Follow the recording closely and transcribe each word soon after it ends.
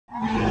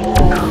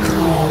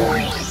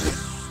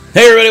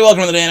Hey everybody,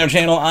 welcome to the Dano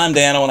channel. I'm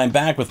Dano and I'm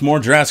back with more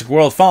Jurassic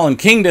World Fallen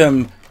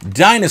Kingdom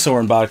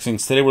Dinosaur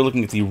unboxings. Today we're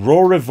looking at the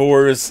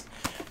Roarivores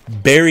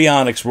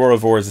Baryonyx.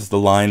 Roarivores is the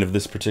line of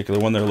this particular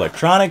one. They're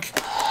electronic,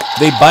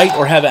 they bite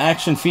or have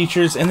action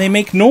features, and they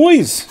make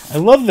noise. I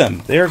love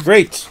them. They are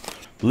great.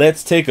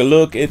 Let's take a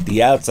look at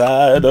the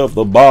outside of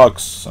the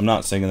box. I'm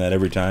not singing that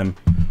every time,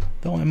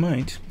 though I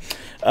might.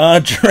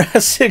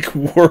 Jurassic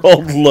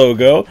World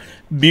logo.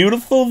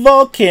 Beautiful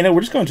volcano.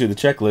 We're just going through the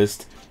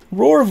checklist.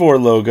 Roarivore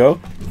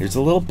logo. Here's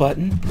a little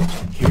button.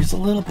 Here's a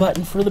little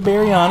button for the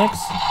Baryonyx.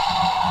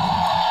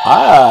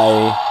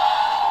 I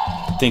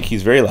think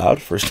he's very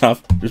loud, first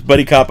off. There's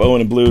Buddy Cop, Owen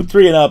and Blue.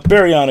 3 and up.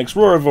 Baryonyx,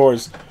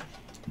 Roarivores,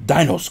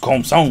 Dinos,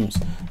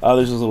 Comsons.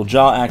 There's his little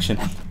jaw action.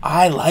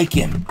 I like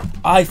him.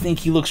 I think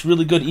he looks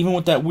really good, even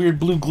with that weird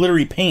blue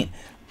glittery paint.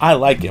 I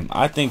like him.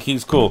 I think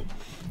he's cool.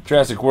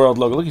 Jurassic World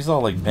logo. Look, he's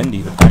all like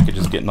bendy. The package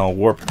is getting all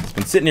warped. It's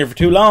been sitting here for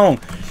too long.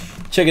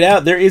 Check it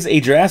out. There is a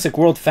Jurassic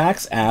World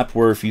Facts app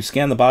where if you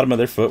scan the bottom of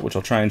their foot, which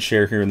I'll try and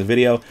share here in the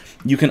video,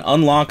 you can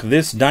unlock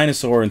this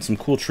dinosaur and some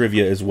cool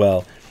trivia as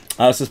well.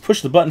 It says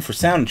push the button for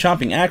sound and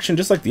chomping action,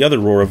 just like the other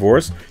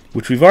Roarivores,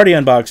 which we've already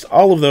unboxed.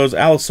 All of those: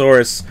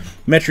 Allosaurus,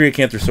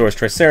 Metriacanthosaurus,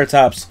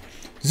 Triceratops,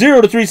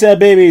 0 to 3 sad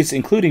babies,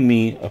 including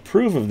me,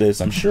 approve of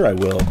this. I'm sure I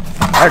will.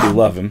 I already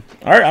love him.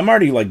 I'm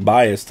already like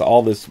biased to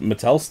all this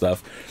Mattel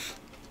stuff.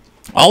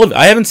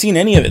 I haven't seen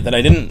any of it that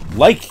I didn't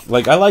like.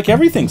 Like, I like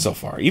everything so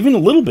far, even a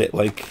little bit.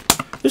 Like,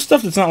 there's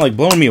stuff that's not like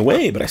blowing me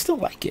away, but I still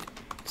like it.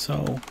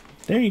 So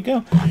there you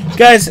go,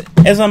 guys.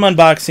 As I'm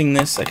unboxing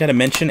this, I gotta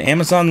mention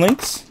Amazon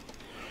links.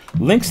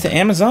 Links to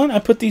Amazon. I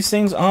put these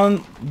things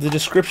on the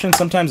description.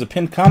 Sometimes a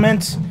pinned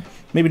comment,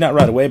 maybe not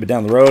right away, but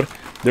down the road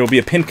there will be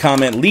a pinned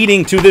comment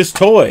leading to this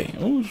toy.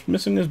 Oh,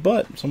 missing his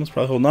butt. Someone's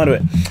probably holding on to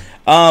it.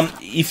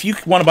 If you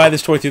want to buy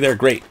this toy through there,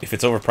 great. If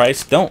it's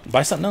overpriced, don't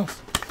buy something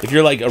else. If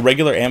you're like a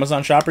regular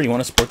Amazon shopper, you want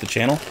to support the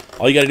channel,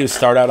 all you got to do is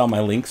start out on my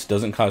links.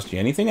 Doesn't cost you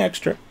anything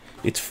extra.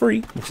 It's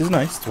free, which is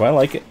nice. That's why I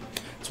like it.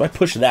 So I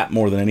push that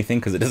more than anything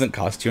because it doesn't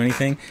cost you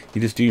anything.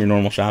 You just do your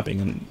normal shopping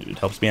and it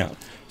helps me out.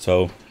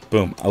 So,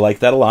 boom. I like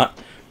that a lot.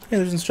 Yeah,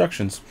 there's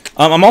instructions.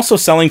 I'm also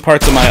selling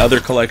parts of my other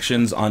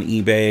collections on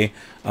eBay.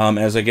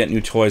 As I get new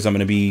toys, I'm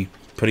going to be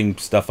putting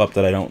stuff up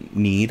that I don't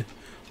need.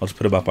 I'll just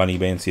put them up on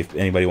eBay and see if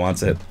anybody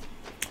wants it.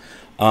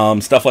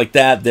 Stuff like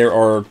that. There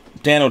are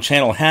Dano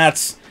channel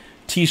hats,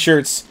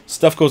 T-shirts.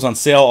 Stuff goes on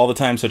sale all the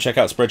time, so check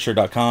out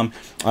spreadshirt.com.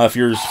 If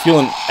you're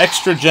feeling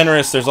extra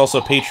generous, there's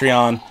also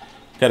Patreon.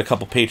 Got a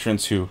couple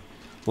patrons who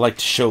like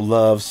to show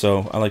love,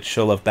 so I like to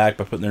show love back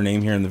by putting their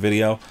name here in the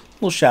video. A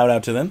little shout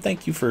out to them.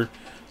 Thank you for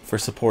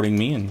supporting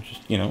me, and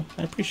just, you know,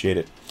 I appreciate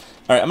it.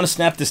 All right, I'm gonna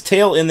snap this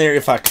tail in there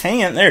if I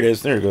can. There it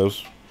is. There it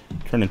goes.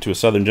 Turned into a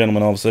Southern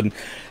gentleman all of a sudden.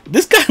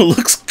 This guy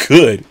looks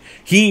good.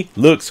 He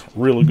looks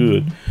really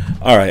good.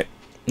 All right.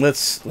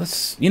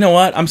 Let's you know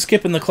what? I'm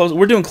skipping the close.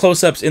 We're doing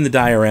close-ups in the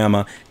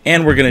diorama,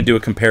 and we're gonna do a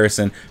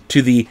comparison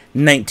to the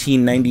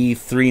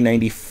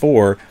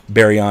 1993-94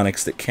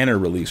 Baryonyx that Kenner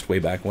released way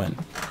back when.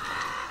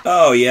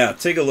 Oh yeah,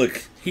 take a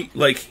look.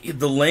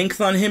 The length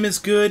on him is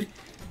good.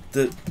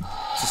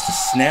 Just the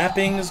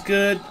snapping is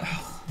good.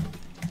 Oh,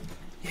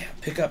 yeah,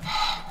 pick up.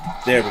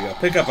 There we go.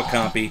 Pick up a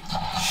copy.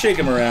 Shake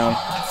him around.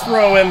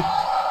 Throw him.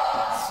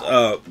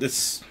 I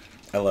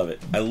love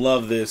it. I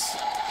love this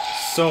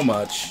so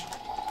much.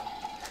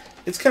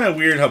 It's kind of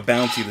weird how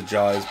bouncy the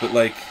jaw is, but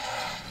like,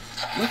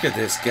 look at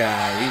this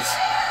guy.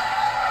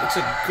 Looks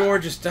a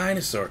gorgeous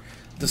dinosaur.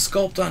 The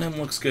sculpt on him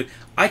looks good.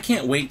 I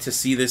can't wait to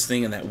see this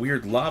thing in that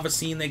weird lava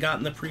scene they got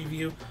in the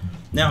preview.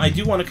 Now, I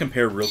do want to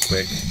compare real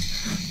quick.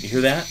 You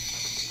hear that?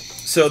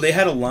 So they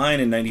had a line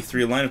in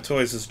 '93, a line of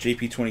toys, this is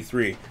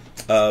JP23,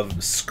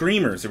 of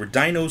screamers. There were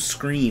Dino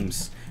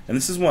Screams, and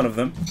this is one of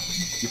them.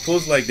 You pull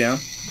his leg down,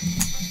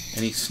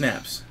 and he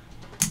snaps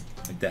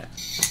like that.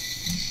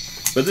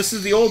 But this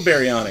is the old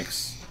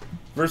Baryonyx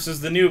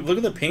versus the new. Look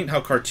at the paint, how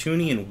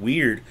cartoony and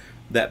weird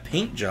that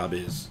paint job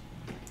is.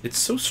 It's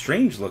so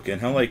strange looking,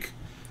 how like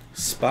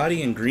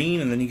spotty and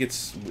green, and then he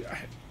gets.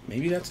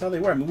 Maybe that's how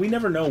they were. I mean, we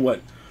never know what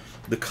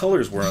the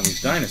colors were on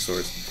these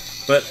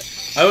dinosaurs. But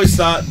I always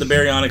thought the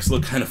Baryonyx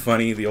looked kind of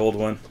funny, the old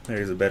one.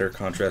 There's a better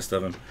contrast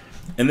of him.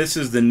 And this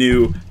is the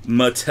new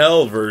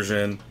Mattel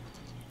version.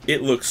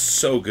 It looks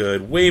so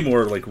good. Way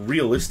more like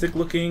realistic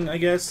looking, I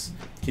guess.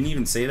 Can you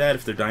even say that?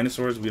 If they're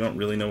dinosaurs, we don't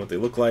really know what they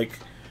look like.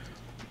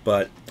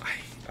 But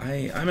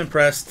I'm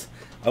impressed.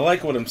 I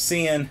like what I'm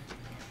seeing.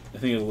 I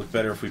think it'll look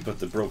better if we put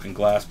the broken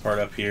glass part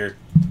up here.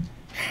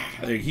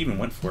 He even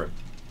went for it.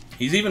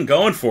 He's even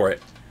going for it.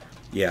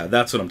 Yeah,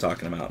 that's what I'm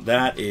talking about.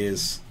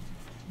 That's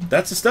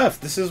the stuff.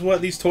 This is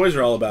what these toys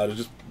are all about. Is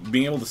just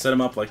being able to set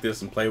them up like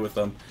this and play with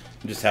them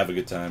and just have a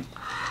good time.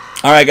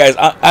 All right, guys.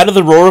 Out of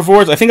the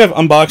Roarivores, I think I've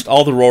unboxed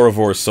all the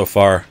Roarivores so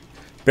far.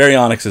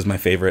 Baryonyx is my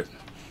favorite.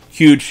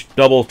 Huge,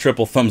 double,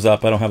 triple thumbs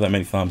up. I don't have that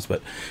many thumbs,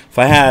 but if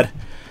I had,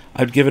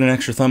 I'd give it an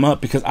extra thumb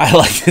up because I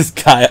like this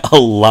guy a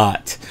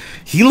lot.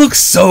 He looks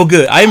so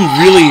good.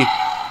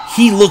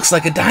 He looks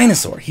like a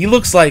dinosaur. He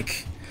looks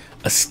like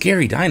a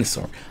scary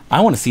dinosaur. I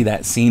want to see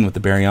that scene with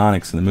the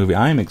Baryonyx in the movie.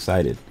 I am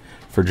excited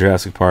for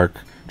Jurassic Park.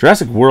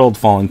 Jurassic World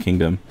Fallen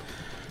Kingdom.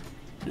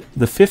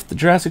 The 5th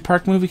Jurassic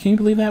Park movie. Can you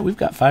believe that? We've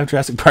got 5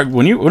 Jurassic Park.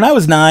 When I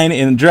was 9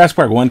 and Jurassic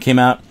Park 1 came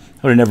out,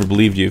 I would have never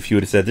believed you if you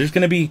would have said, there's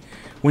going to be,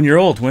 when you're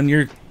old, when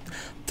you're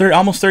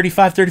almost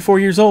 35, 34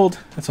 years old,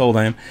 that's how old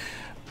I am,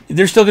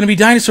 there's still going to be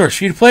dinosaurs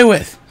for you to play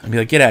with. I'd be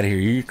like, get out of here.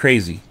 You're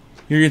crazy.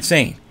 You're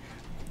insane.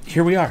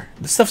 Here we are.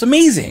 This stuff's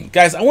amazing.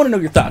 Guys, I want to know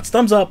your thoughts.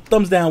 Thumbs up,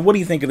 thumbs down. What do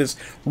you think of this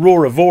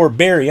Roarivores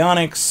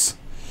Baryonyx?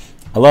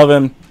 I love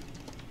him.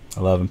 I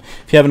love him.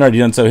 If you haven't already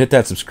done so, hit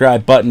that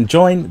subscribe button.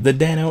 Join the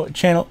Dano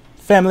channel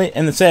family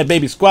and the Sad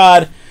Baby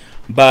Squad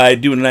by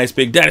doing a nice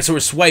big dinosaur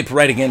swipe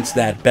right against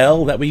that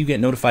bell. That way you get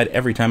notified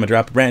every time I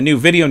drop a brand new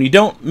video and you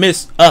don't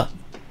miss a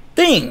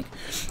thing.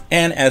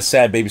 And as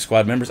Sad Baby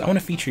Squad members, I want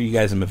to feature you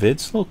guys in my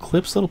vids. Little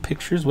clips, little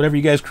pictures, whatever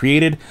you guys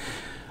created.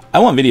 I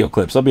want video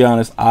clips. I'll be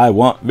honest. I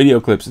want video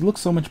clips. It looks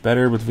so much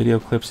better with video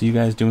clips of you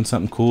guys doing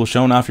something cool,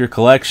 showing off your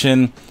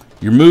collection,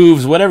 your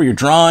moves, whatever, your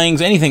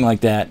drawings, anything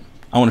like that.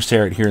 I want to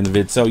share it here in the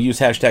vid. So use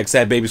hashtag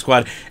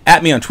SadBabySquad.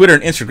 At me on Twitter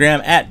and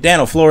Instagram at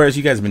Dano Flores.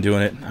 You guys have been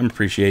doing it. I'm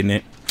appreciating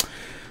it.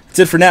 That's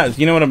it for now.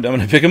 You know what? I'm going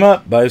to pick him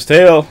up by his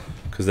tail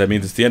because that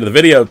means it's the end of the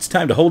video. It's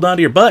time to hold on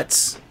to your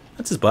butts.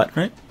 That's his butt,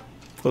 right?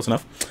 Close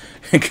enough.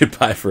 And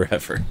goodbye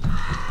forever.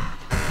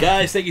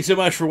 Guys, thank you so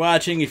much for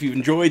watching. If you've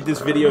enjoyed this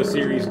video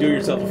series, do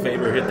yourself a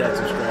favor. Hit that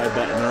subscribe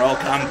button or I'll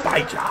come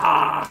bite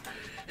ya.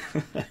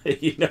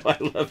 You know I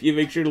love you.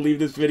 Make sure to leave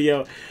this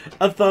video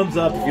a thumbs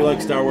up. If you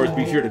like Star Wars,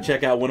 be sure to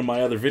check out one of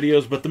my other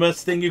videos. But the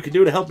best thing you can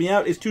do to help me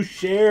out is to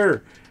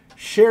share.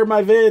 Share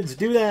my vids.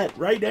 Do that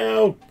right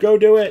now. Go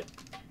do it.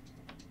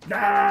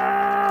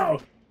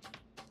 Now!